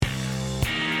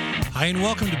Hi, and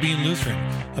welcome to Being Lutheran,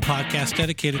 a podcast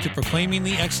dedicated to proclaiming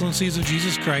the excellencies of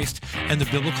Jesus Christ and the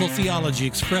biblical theology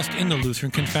expressed in the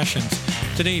Lutheran Confessions.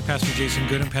 Today, Pastor Jason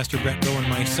Good and Pastor Brett Bowe and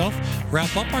myself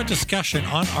wrap up our discussion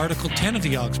on Article 10 of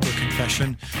the Augsburg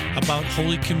Confession about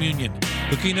Holy Communion,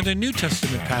 looking at a New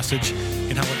Testament passage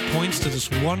and how it points to this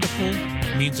wonderful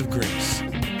means of grace.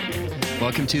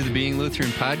 Welcome to the Being Lutheran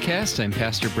podcast. I'm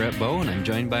Pastor Brett Bowe, and I'm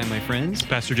joined by my friends,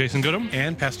 Pastor Jason Goodham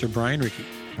and Pastor Brian Rickey.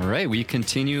 All right, we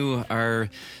continue our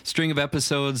string of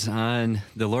episodes on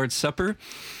the Lord's Supper,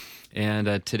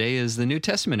 and today is the New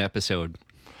Testament episode.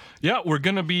 Yeah, we're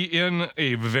going to be in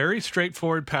a very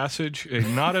straightforward passage, a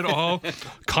not at all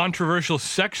controversial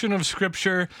section of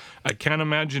Scripture. I can't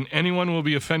imagine anyone will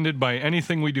be offended by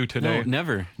anything we do today. No,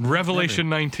 never. Revelation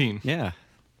Never. 19. Yeah,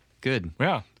 good.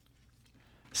 Yeah.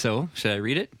 So, should I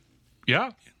read it?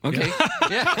 Yeah. Okay.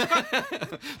 Yeah.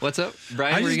 What's up,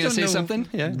 Brian? Were you going to say something?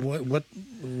 Yeah.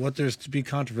 What there's to be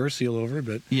controversial over,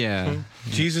 but yeah.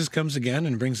 Jesus comes again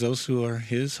and brings those who are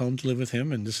his home to live with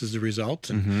him, and this is the result.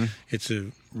 And it's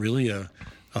really a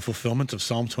fulfillment of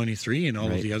Psalm 23 and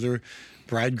all of the other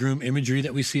bridegroom imagery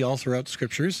that we see all throughout the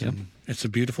Scriptures. And it's a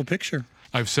beautiful picture.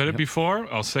 I've said it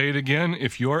before. I'll say it again.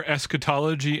 If your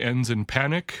eschatology ends in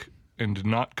panic and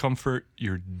not comfort,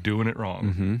 you're doing it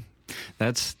wrong.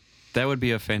 That would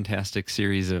be a fantastic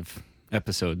series of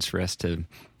episodes for us to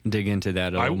dig into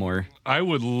that a little more. I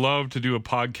would love to do a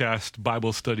podcast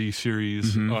Bible study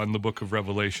series on the book of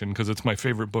Revelation because it's my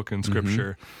favorite book in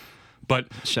Scripture. But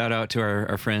shout out to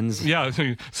our friends. Yeah,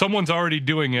 someone's already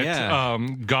doing it. Yeah.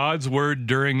 God's Word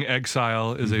During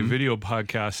Exile is a video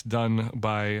podcast done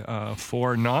by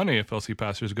 4 non-AFLC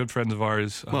pastors, good friends of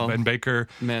ours, Ben Baker,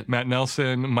 Matt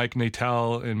Nelson, Mike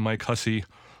Natal, and Mike Hussey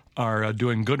are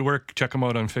doing good work. Check them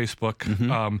out on Facebook.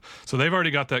 So they've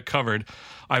already got that covered.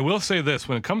 I will say this,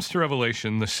 when it comes to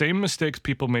Revelation, the same mistakes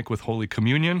people make with Holy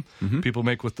Communion, people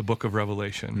make with the book of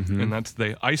Revelation. And that's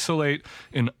they isolate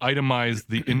and itemize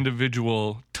the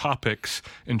individual topics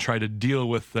and try to deal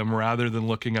with them rather than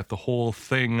looking at the whole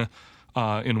thing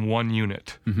in one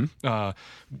unit.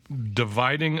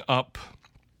 Dividing up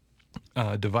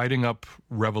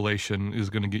Revelation is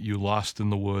going to get you lost in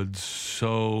the woods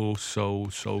so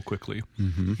quickly.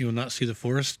 You will not see the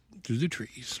forest through the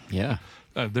trees. Yeah.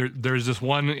 There's this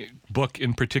one book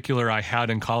in particular I had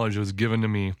in college. It was given to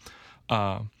me.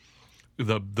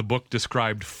 The book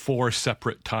described 4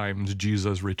 separate times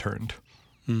Jesus returned.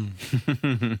 There's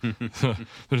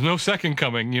no second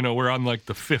coming. We're on like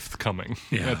the 5th coming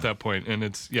at that point, and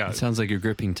it sounds like a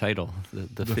gripping title.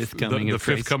 The fifth coming of Christ.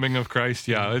 The fifth coming of Christ.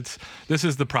 Yeah, this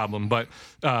is the problem. But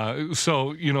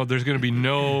so there's going to be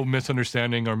no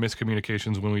misunderstanding or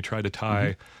miscommunications when we try to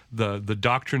tie the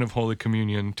doctrine of Holy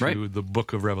Communion to the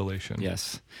book of Revelation.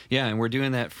 Yes, yeah, and we're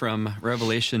doing that from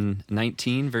Revelation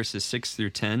 19 verses 6 through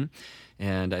 10.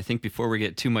 And I think before we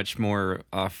get too much more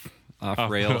off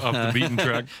rail, off the beaten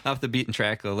track. Off the beaten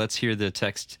track. Let's hear the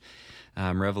text,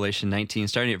 Revelation 19,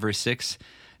 starting at verse 6.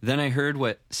 Then I heard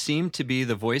what seemed to be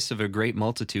the voice of a great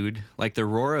multitude, like the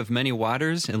roar of many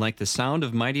waters and like the sound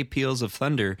of mighty peals of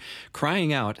thunder,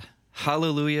 crying out,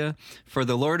 Hallelujah, for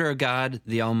the Lord our God,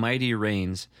 the Almighty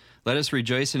reigns. Let us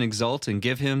rejoice and exult and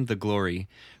give him the glory.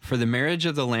 For the marriage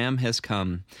of the Lamb has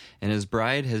come, and his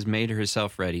bride has made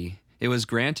herself ready. It was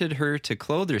granted her to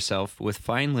clothe herself with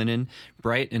fine linen,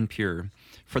 bright and pure.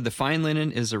 For the fine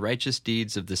linen is the righteous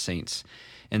deeds of the saints.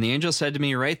 And the angel said to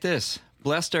me, Write this,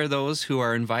 Blessed are those who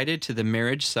are invited to the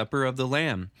marriage supper of the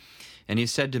Lamb. And he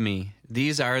said to me,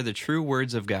 These are the true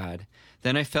words of God.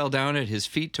 Then I fell down at his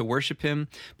feet to worship him.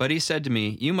 But he said to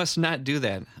me, You must not do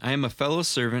that. I am a fellow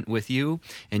servant with you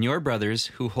and your brothers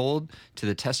who hold to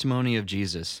the testimony of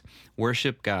Jesus.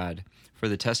 Worship God. For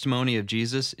the testimony of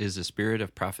Jesus is the spirit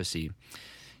of prophecy.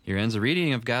 Here ends the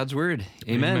reading of God's word.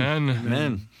 Amen.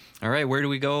 Amen. All right, where do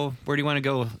we go? Where do you want to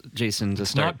go, Jason, to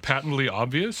start? Not patently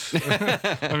obvious.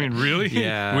 I mean, really?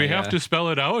 Yeah. We have to spell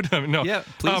it out? No. Yeah,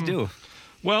 please do.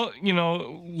 Well,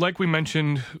 like we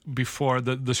mentioned before,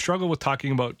 the struggle with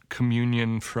talking about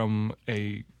communion from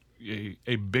a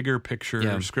bigger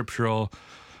picture scriptural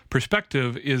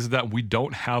perspective is that we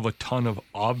don't have a ton of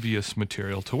obvious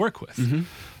material to work with.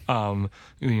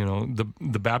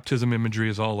 The baptism imagery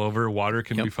is all over. Water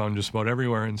can be found just about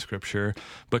everywhere in Scripture,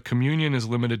 but communion is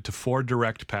limited to 4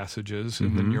 direct passages,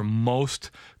 and then your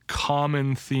most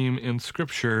common theme in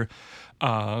Scripture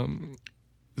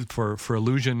for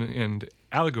allusion and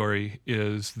allegory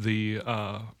is the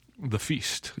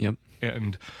feast.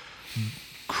 And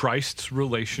Christ's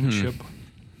relationship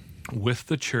with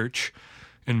the church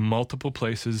in multiple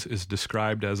places is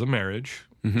described as a marriage.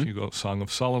 You go Song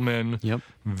of Solomon,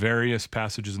 various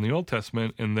passages in the Old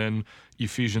Testament, and then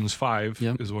Ephesians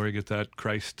 5 is where you get that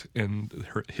Christ and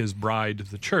his bride,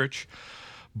 the church.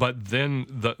 But then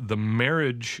the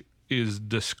marriage is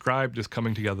described as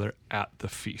coming together at the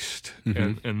feast.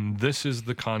 And this is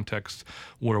the context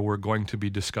where we're going to be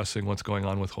discussing what's going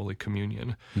on with Holy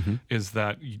Communion, is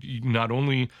that not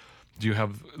only do you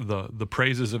have the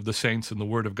praises of the saints and the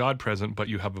Word of God present, but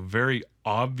you have a very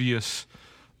obvious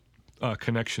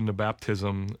connection to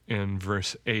baptism in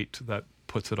verse 8 that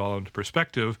puts it all into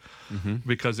perspective,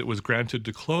 because it was granted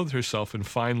to clothe herself in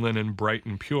fine linen, bright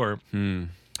and pure.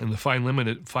 And the fine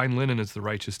linen is the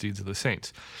righteous deeds of the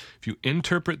saints. If you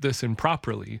interpret this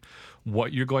improperly,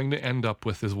 what you're going to end up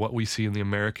with is what we see in the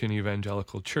American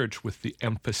evangelical church, with the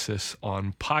emphasis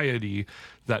on piety,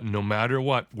 that no matter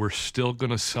what, we're still going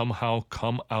to somehow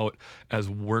come out as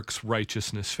works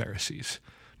righteousness Pharisees.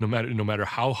 No matter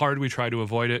how hard we try to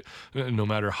avoid it, no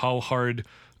matter how hard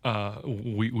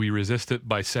we resist it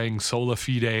by saying sola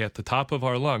fide at the top of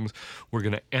our lungs, we're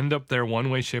going to end up there one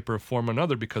way, shape, or form or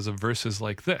another because of verses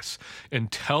like this,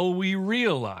 until we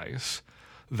realize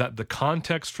that the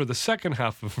context for the second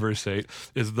half of verse 8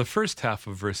 is the first half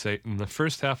of verse 8, and the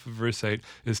first half of verse 8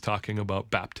 is talking about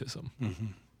baptism.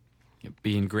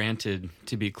 Being granted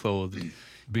to be clothed.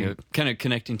 Kind of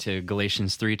connecting to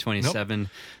Galatians 3:27,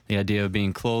 the idea of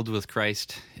being clothed with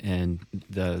Christ and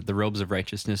the robes of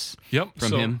righteousness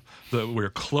from Him. We're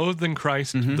clothed in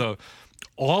Christ.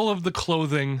 All of the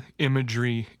clothing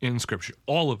imagery in Scripture,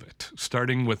 all of it,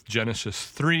 starting with Genesis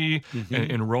 3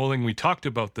 and rolling, we talked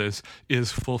about this,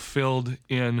 is fulfilled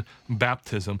in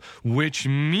baptism, which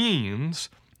means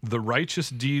the righteous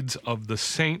deeds of the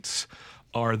saints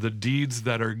are the deeds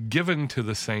that are given to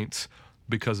the saints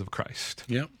because of Christ.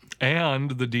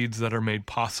 And the deeds that are made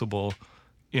possible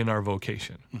in our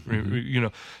vocation.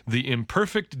 The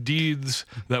imperfect deeds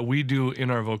that we do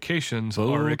in our vocations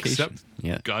are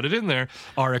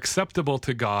acceptable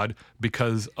to God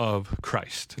because of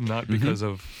Christ, not because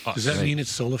of us. Does that mean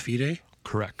it's sola fide?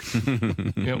 Correct.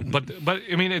 But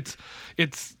I mean, it's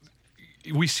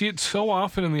we see it so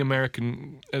often in the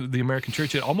American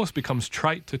church, it almost becomes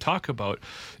trite to talk about,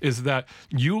 is that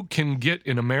you can get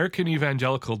an American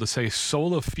evangelical to say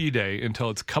sola fide until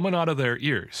it's coming out of their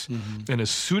ears. And as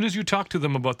soon as you talk to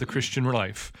them about the Christian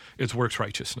life, it's works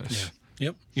righteousness.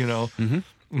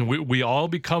 We all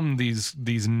become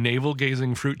these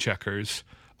navel-gazing fruit checkers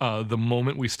the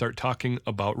moment we start talking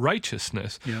about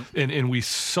righteousness. And we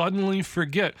suddenly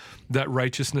forget that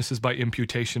righteousness is by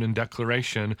imputation and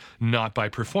declaration, not by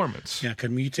performance.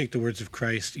 Can you take the words of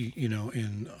Christ,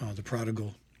 in the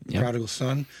prodigal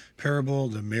son parable,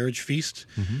 the marriage feast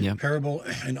parable,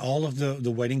 and all of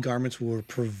the wedding garments were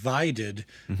provided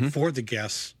for the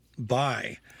guests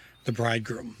by the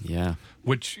bridegroom.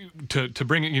 Which, to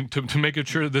bring it, to make it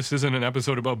sure this isn't an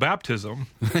episode about baptism,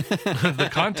 the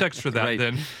context for that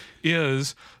then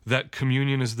is that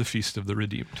communion is the feast of the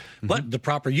redeemed. But the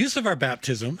proper use of our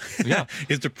baptism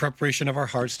is the preparation of our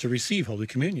hearts to receive Holy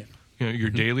Communion. You're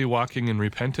daily walking in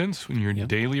repentance, and you're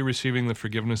daily receiving the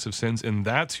forgiveness of sins, and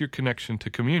that's your connection to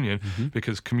communion,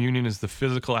 because communion is the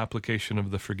physical application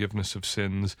of the forgiveness of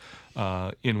sins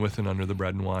in, with, and under the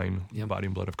bread and wine, body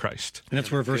and blood of Christ. And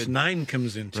that's where verse 9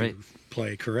 comes into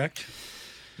play, correct?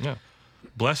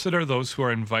 Blessed are those who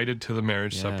are invited to the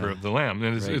marriage supper of the Lamb.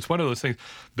 And it's one of those things.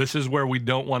 This is where we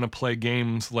don't want to play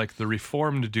games like the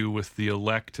Reformed do with the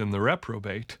elect and the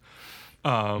reprobate.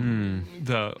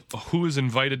 Who is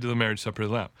invited to the marriage supper of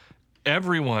the Lamb?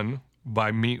 Everyone,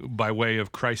 by way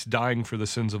of Christ dying for the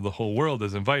sins of the whole world,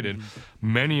 is invited.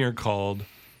 Many are called,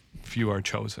 few are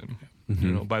chosen.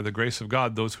 By the grace of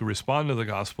God, those who respond to the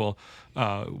gospel,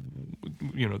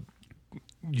 you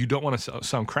don't want to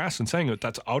sound crass in saying it.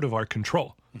 That's out of our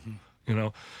control.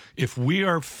 If we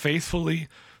are faithfully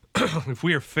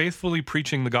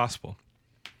preaching the gospel,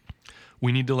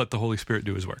 we need to let the Holy Spirit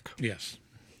do His work. Yes.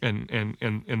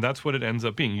 And that's what it ends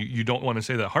up being. You don't want to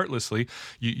say that heartlessly.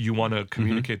 You want to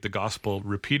communicate the gospel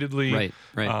repeatedly,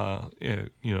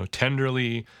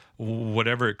 tenderly,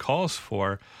 whatever it calls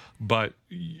for. But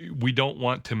we don't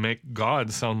want to make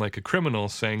God sound like a criminal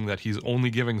saying that He's only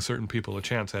giving certain people a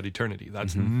chance at eternity.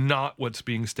 That's not what's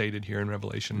being stated here in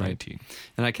Revelation 19.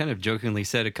 And I kind of jokingly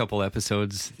said a couple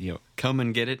episodes, come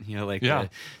and get it,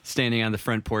 standing on the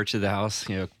front porch of the house,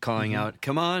 calling out,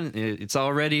 come on, it's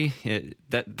all ready.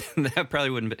 That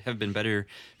probably wouldn't have been better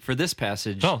for this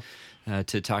passage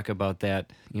to talk about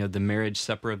that, the marriage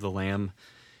supper of the Lamb.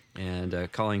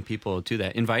 and calling people to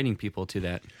that, inviting people to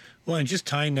that. Well, and just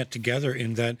tying that together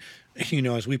in that,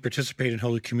 as we participate in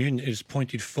Holy Communion, it is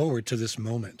pointed forward to this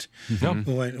moment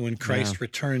when Christ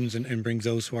returns and brings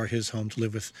those who are his home to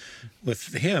live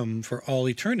with him for all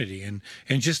eternity. And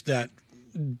just that,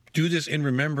 do this in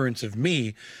remembrance of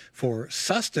me for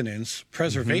sustenance,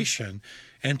 preservation,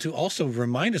 and to also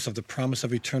remind us of the promise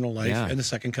of eternal life and the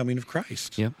second coming of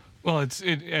Christ. Yep. Well,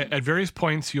 at various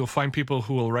points, you'll find people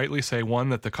who will rightly say, one,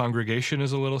 that the congregation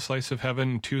is a little slice of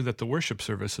heaven, and two, that the worship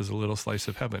service is a little slice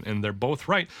of heaven. And they're both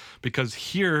right, because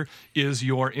here is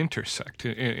your intersect.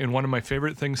 And one of my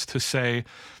favorite things to say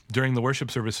during the worship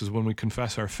service is when we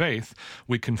confess our faith,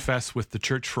 we confess with the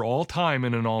church for all time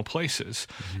and in all places.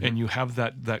 And you have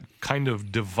that kind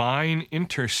of divine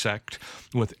intersect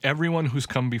with everyone who's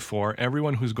come before,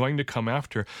 everyone who's going to come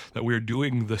after, that we're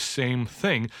doing the same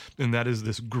thing, and that is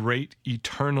this great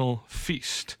eternal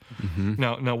feast.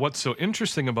 Now, what's so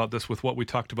interesting about this, with what we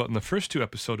talked about in the first two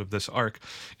episodes of this arc,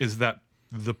 is that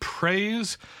the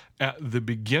praise at the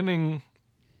beginning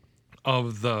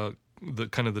of the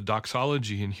kind of the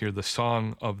doxology in here, the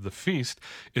song of the feast,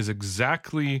 is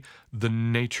exactly the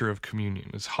nature of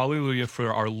communion. It's hallelujah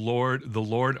for our Lord, the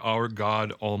Lord our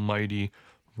God Almighty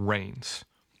reigns.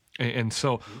 And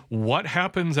so what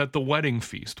happens at the wedding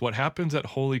feast, what happens at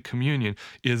Holy Communion,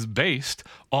 is based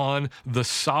on the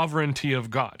sovereignty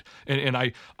of God. And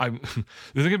I'm this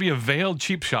is going to be a veiled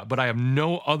cheap shot, but I have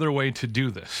no other way to do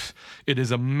this. It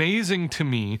is amazing to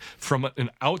me, from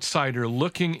an outsider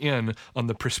looking in on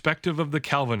the perspective of the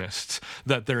Calvinists,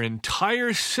 that their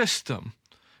entire system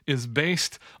is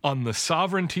based on the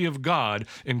sovereignty of God,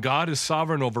 and God is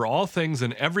sovereign over all things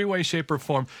in every way, shape, or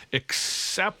form,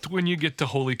 except when you get to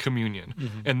Holy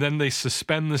Communion. And then they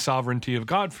suspend the sovereignty of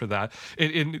God for that.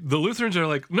 And the Lutherans are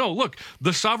like, no, look,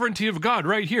 the sovereignty of God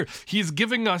right here. He's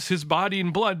giving us his body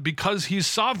and blood because he's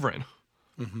sovereign.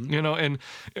 And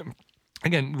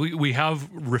again, we have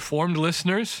Reformed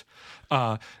listeners.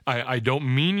 I don't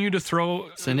mean you to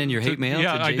send in your hate mail.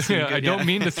 Yeah, to Jason. I don't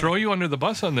mean to throw you under the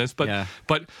bus on this, but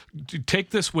take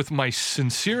this with my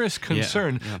sincerest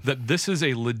concern that this is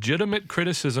a legitimate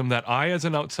criticism that I, as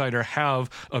an outsider, have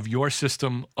of your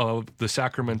system of the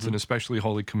sacraments and especially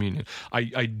Holy Communion.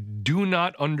 I do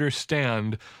not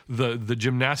understand the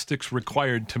gymnastics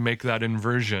required to make that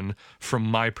inversion from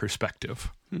my perspective.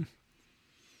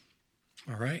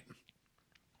 All right.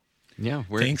 Yeah,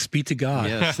 thanks be to God.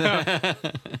 Yes.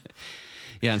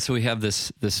 And so we have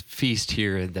this feast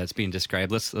here that's being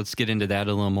described. Let's get into that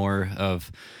a little more,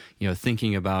 of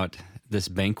thinking about this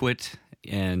banquet,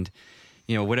 and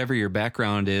whatever your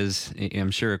background is,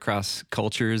 I'm sure across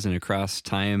cultures and across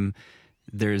time,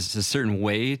 there's a certain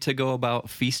way to go about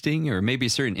feasting, or maybe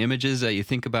certain images that you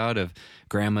think about of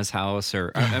grandma's house,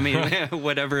 or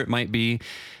whatever it might be.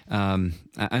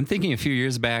 I'm thinking a few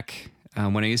years back,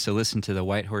 when I used to listen to the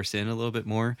White Horse Inn a little bit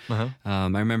more, I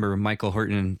remember Michael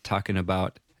Horton talking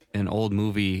about an old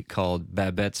movie called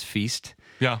Babette's Feast.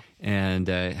 Yeah. And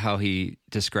how he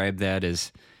described that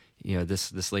as,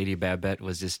 this lady Babette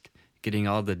was just getting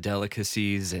all the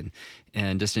delicacies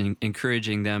and just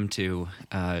encouraging them to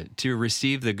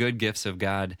receive the good gifts of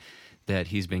God that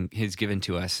he's given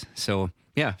to us. So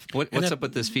what's up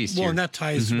with this feast here? And that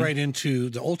ties right into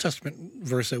the Old Testament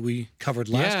verse that we covered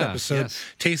last episode. Yes.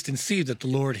 Taste and see that the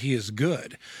Lord, he is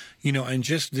good. And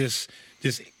just this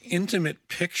intimate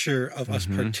picture of us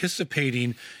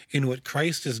participating in what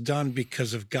Christ has done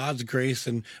because of God's grace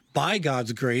and by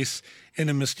God's grace in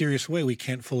a mysterious way we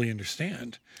can't fully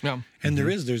understand. Yeah. And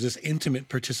there's this intimate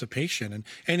participation.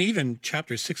 And even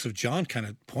chapter 6 of John kind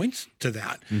of points to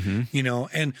that,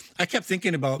 and I kept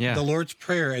thinking about the Lord's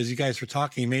Prayer as you guys were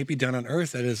talking, may it be done on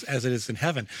earth as it is in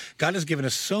heaven. God has given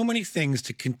us so many things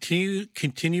to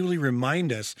continually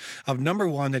remind us of, number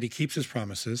one, that he keeps his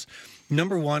promises,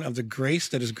 number one, of the grace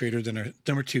that is greater than our,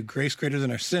 number two, grace greater than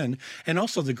our sin, and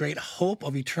also the great hope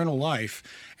of eternal life,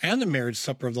 and the marriage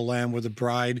supper of the Lamb, where the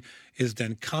bride is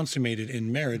then consummated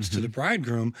in marriage to the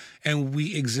bridegroom, and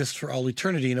we exist for all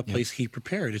eternity in a place he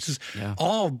prepared. It's just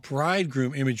all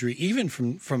bridegroom imagery, even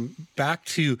from back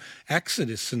to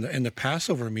Exodus and the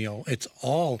Passover meal. It's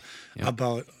all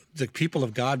about the people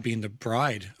of God being the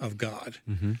bride of God.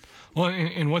 Well,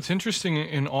 and what's interesting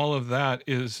in all of that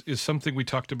is something we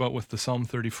talked about with the Psalm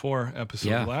 34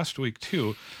 episode last week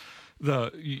too.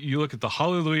 You look at the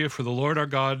hallelujah for the Lord our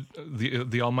God,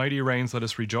 the Almighty reigns. Let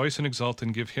us rejoice and exult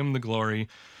and give him the glory.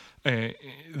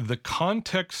 The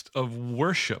context of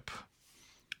worship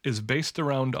is based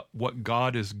around what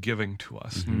God is giving to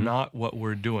us, not what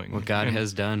we're doing. What God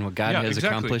has done, what God has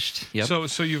accomplished. Yep.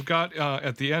 So you've got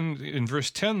at the end in verse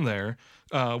 10 there,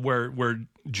 where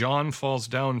John falls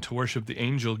down to worship the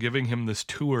angel, giving him this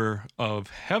tour of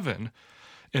heaven,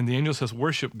 and the angel says,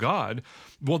 worship God.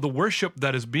 Well, the worship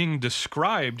that is being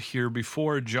described here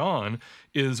before John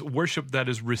is worship that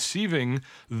is receiving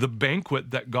the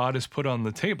banquet that God has put on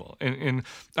the table. And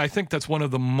I think that's one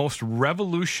of the most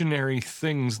revolutionary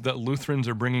things that Lutherans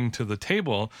are bringing to the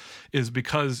table, is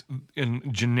because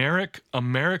in generic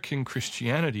American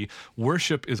Christianity,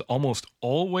 worship is almost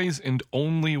always and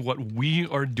only what we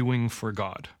are doing for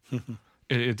God.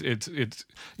 It's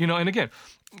and again,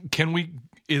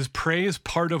 is praise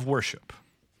part of worship?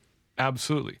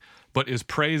 Absolutely. But is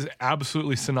praise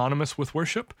absolutely synonymous with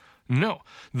worship? No.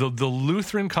 The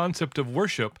Lutheran concept of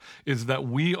worship is that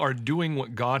we are doing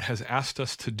what God has asked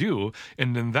us to do,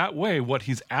 and in that way, what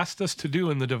he's asked us to do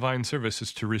in the divine service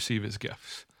is to receive his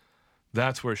gifts.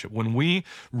 That's worship. When we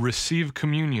receive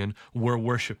communion, we're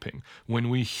worshiping. When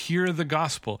we hear the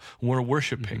gospel, we're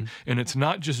worshiping. And it's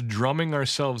not just drumming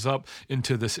ourselves up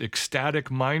into this ecstatic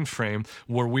mind frame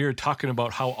where we are talking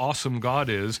about how awesome God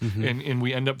is, and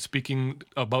we end up speaking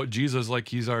about Jesus like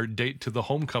he's our date to the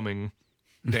homecoming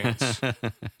dance.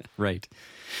 Right.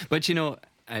 But,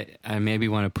 I maybe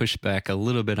want to push back a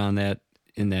little bit on that,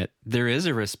 in that there is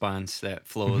a response that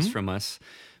flows from us,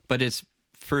 but it's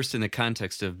first in the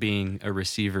context of being a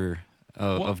receiver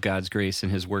of God's grace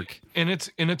and his work. And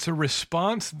it's a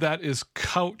response that is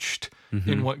couched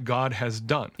in what God has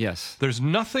done. Yes. There's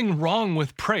nothing wrong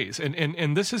with praise.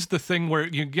 And this is the thing where,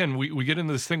 again, we get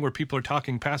into this thing where people are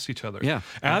talking past each other. Yeah.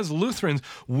 As Lutherans,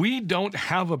 we don't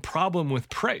have a problem with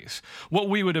praise. What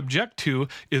we would object to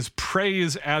is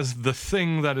praise as the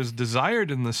thing that is desired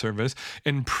in the service,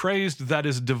 and praise that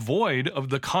is devoid of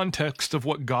the context of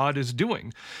what God is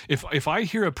doing. If I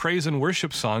hear a praise and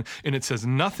worship song and it says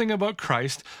nothing about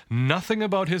Christ, nothing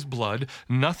about his blood,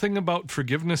 nothing about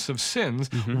forgiveness of sins,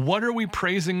 what are we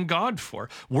praising God for?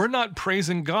 We're not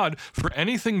praising God for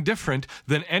anything different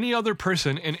than any other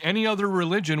person in any other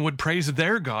religion would praise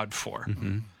their God for.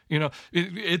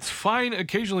 It's fine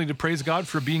occasionally to praise God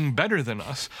for being better than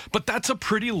us, but that's a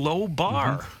pretty low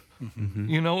bar.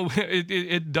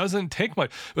 It doesn't take much.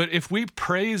 But if we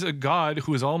praise a God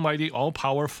who is almighty,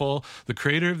 all-powerful, the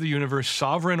creator of the universe,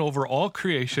 sovereign over all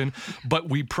creation, but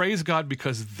we praise God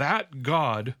because that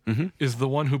God is the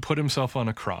one who put himself on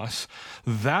a cross,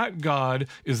 that God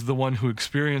is the one who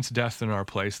experienced death in our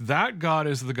place, that God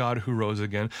is the God who rose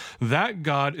again, that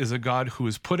God is a God who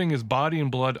is putting his body and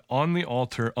blood on the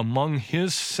altar among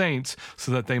his saints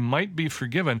so that they might be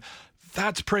forgiven,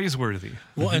 that's praiseworthy.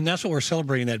 Well, and that's what we're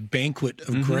celebrating, that banquet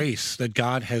of grace that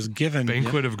God has given.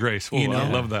 Banquet of grace. Oh, I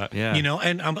love that. Yeah.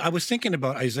 And I was thinking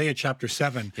about Isaiah chapter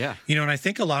 7. Yeah. And I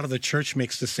think a lot of the church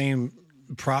makes the same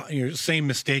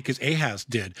mistake as Ahaz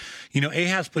did.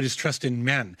 Ahaz put his trust in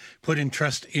men, put in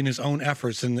trust in his own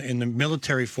efforts and in the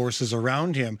military forces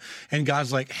around him. And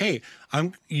God's like, hey,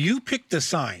 you pick the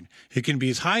sign. It can be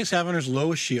as high as heaven or as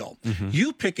low as Sheol.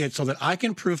 You pick it so that I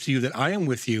can prove to you that I am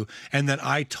with you and that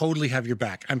I totally have your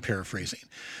back. I'm paraphrasing.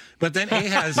 But then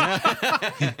Ahaz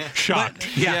shocked.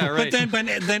 Right. But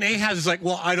then Ahaz is like,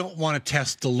 well, I don't want to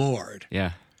test the Lord.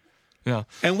 Yeah. Yeah.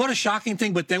 And what a shocking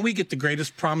thing. But then we get the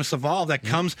greatest promise of all that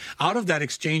comes out of that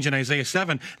exchange in Isaiah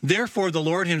 7. Therefore, the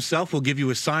Lord himself will give you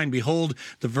a sign. Behold,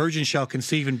 the virgin shall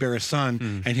conceive and bear a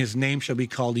son, and his name shall be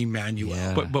called Emmanuel.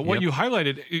 Yeah. But what you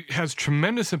highlighted, it has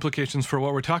tremendous implications for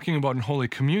what we're talking about in Holy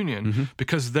Communion,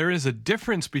 because there is a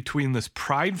difference between this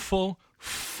prideful,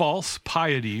 false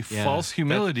piety, false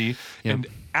humility, and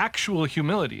actual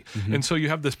humility. And so you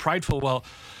have this prideful,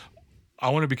 I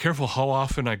want to be careful how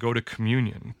often I go to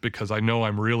communion because I know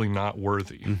I'm really not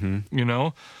worthy,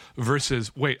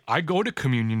 versus, wait, I go to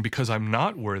communion because I'm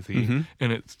not worthy.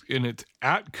 And it's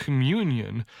at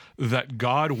communion that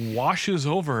God washes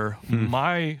over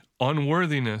my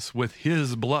unworthiness with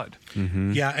his blood.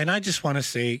 Yeah. And I just want to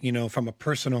say, from a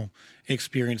personal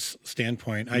experience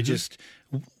standpoint, I just,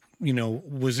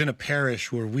 was in a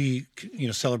parish where we,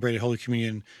 celebrated Holy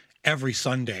Communion every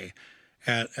Sunday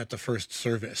at the first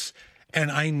service. And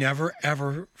I never,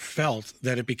 ever felt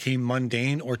that it became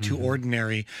mundane or too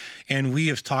ordinary. And we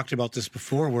have talked about this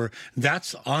before, where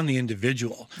that's on the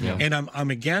individual. Yeah. And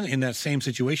I'm again in that same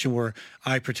situation where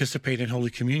I participate in Holy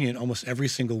Communion almost every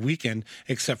single weekend,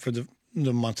 except for the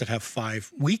months that have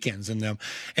 5 weekends in them.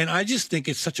 And I just think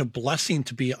it's such a blessing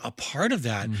to be a part of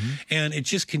that. And it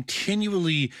just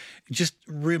continually just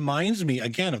reminds me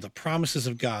again of the promises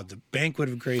of God, the banquet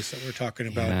of grace that we're talking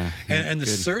about, and the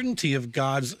certainty of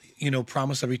God's,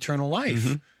 promise of eternal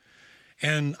life.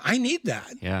 And I need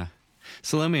that. Yeah.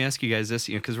 So let me ask you guys this,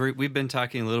 because we've been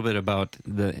talking a little bit about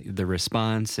the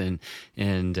response and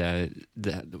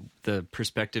the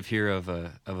perspective here of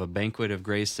a banquet of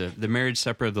grace, the marriage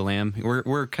supper of the Lamb.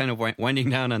 We're kind of winding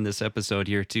down on this episode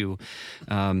here too.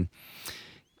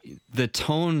 The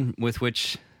tone with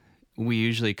which we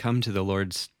usually come to the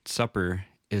Lord's Supper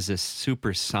is a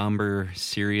super somber,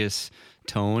 serious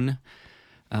tone.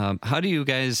 How do you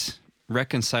guys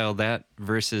reconcile that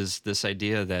versus this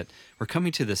idea that we're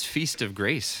coming to this feast of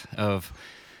grace of,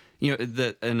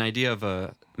 an idea of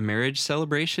a marriage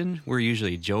celebration? We're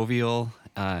usually jovial,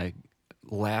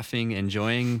 laughing,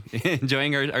 enjoying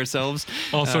ourselves.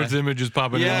 All sorts of images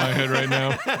popping into my head right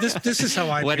now. This is how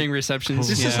I wedding receptions.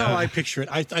 This is how I picture it.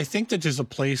 I think that there's a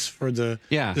place for the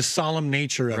solemn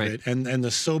nature of it and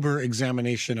the sober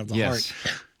examination of the heart.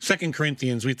 2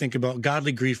 Corinthians, we think about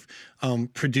godly grief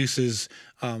produces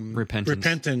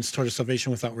repentance toward a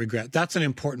salvation without regret. That's an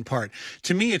important part.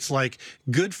 To me, it's like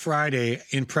Good Friday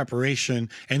in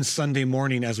preparation and Sunday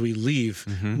morning as we leave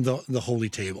the holy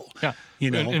table. Yeah,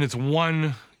 and it's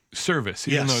one service,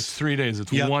 even though it's 3 days.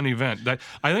 It's one event. That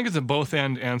I think it's a both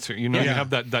and answer. You have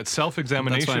that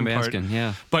self-examination part.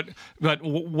 Asking, But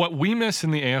what we miss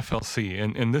in the AFLC,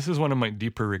 and this is one of my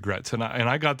deeper regrets, and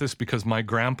I got this because my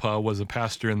grandpa was a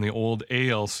pastor in the old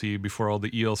ALC before all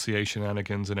the ELCA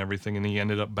shenanigans and everything, and he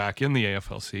ended up back in the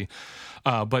AFLC.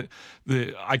 But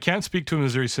I can't speak to a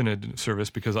Missouri Synod service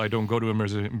because I don't go to a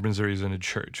Missouri Synod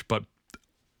church. But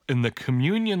in the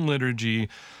communion liturgy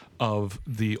of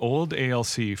the old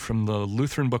ALC from the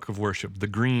Lutheran Book of Worship, the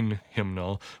green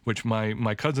hymnal, which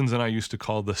my cousins and I used to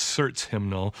call the Certs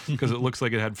hymnal because it looks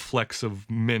like it had flecks of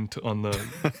mint on the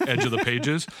edge of the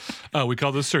pages. We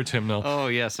call this Certs hymnal. Oh,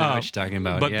 yes, I know what you're talking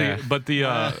about. But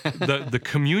the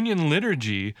communion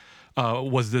liturgy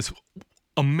was this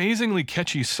amazingly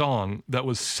catchy song that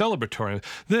was celebratory.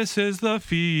 This is the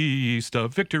feast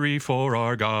of victory for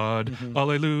our God.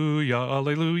 Alleluia,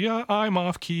 alleluia, I'm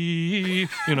off key.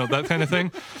 That kind of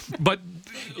thing. But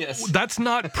that's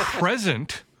not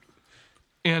present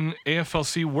in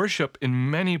AFLC worship in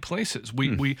many places.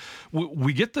 We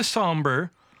get the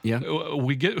somber. Yeah,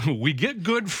 we get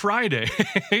Good Friday,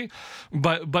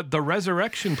 but the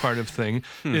resurrection part of thing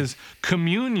is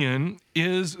communion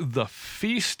is the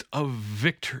feast of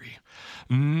victory.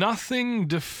 Nothing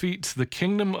defeats the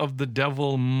kingdom of the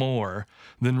devil more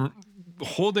than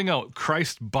holding out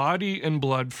Christ's body and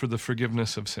blood for the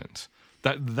forgiveness of sins.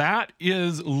 That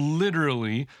is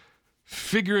literally,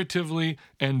 figuratively,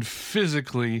 and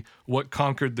physically what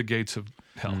conquered the gates of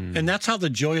hell. And that's how the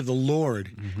joy of the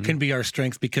Lord can be our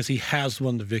strength, because he has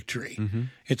won the victory.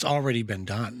 It's already been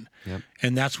done.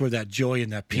 And that's where that joy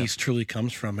and that peace truly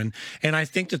comes from. And I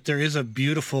think that there is a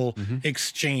beautiful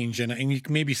exchange, and you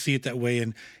can maybe see it that way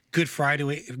in Good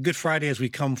Friday as we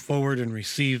come forward and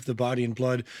receive the body and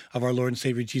blood of our Lord and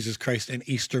Savior Jesus Christ, and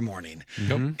Easter morning.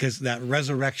 Because that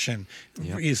resurrection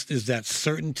is that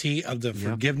certainty of the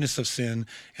forgiveness of sin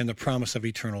and the promise of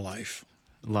eternal life.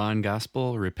 Law and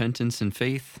gospel, repentance and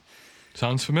faith.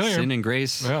 Sounds familiar. Sin and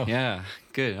grace. Yeah,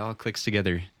 good. It all clicks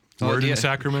together. Word and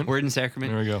sacrament. Word and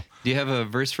sacrament. There we go. Do you have a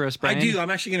verse for us, Brian? I do.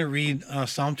 I'm actually going to read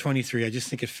Psalm 23. I just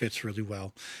think it fits really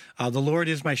well. The Lord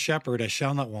is my shepherd, I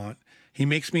shall not want. He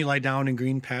makes me lie down in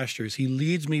green pastures. He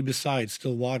leads me beside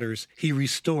still waters. He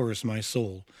restores my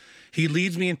soul. He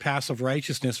leads me in paths of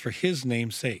righteousness for his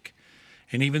name's sake.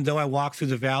 And even though I walk through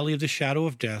the valley of the shadow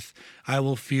of death, I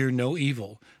will fear no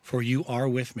evil, for you are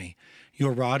with me.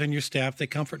 Your rod and your staff, they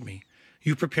comfort me.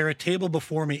 You prepare a table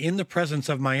before me in the presence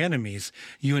of my enemies.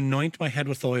 You anoint my head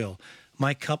with oil.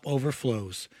 My cup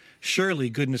overflows. Surely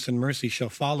goodness and mercy shall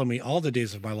follow me all the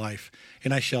days of my life,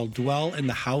 and I shall dwell in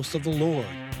the house of the Lord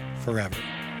forever.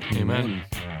 Amen.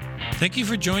 Thank you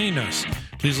for joining us.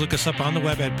 Please look us up on the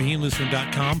web at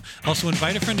beinglutheran.com. Also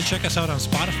invite a friend to check us out on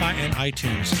Spotify and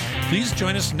iTunes. Please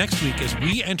join us next week as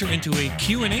we enter into a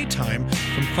Q&A time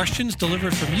from questions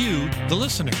delivered from you, the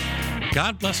listener.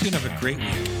 God bless you and have a great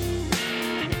week.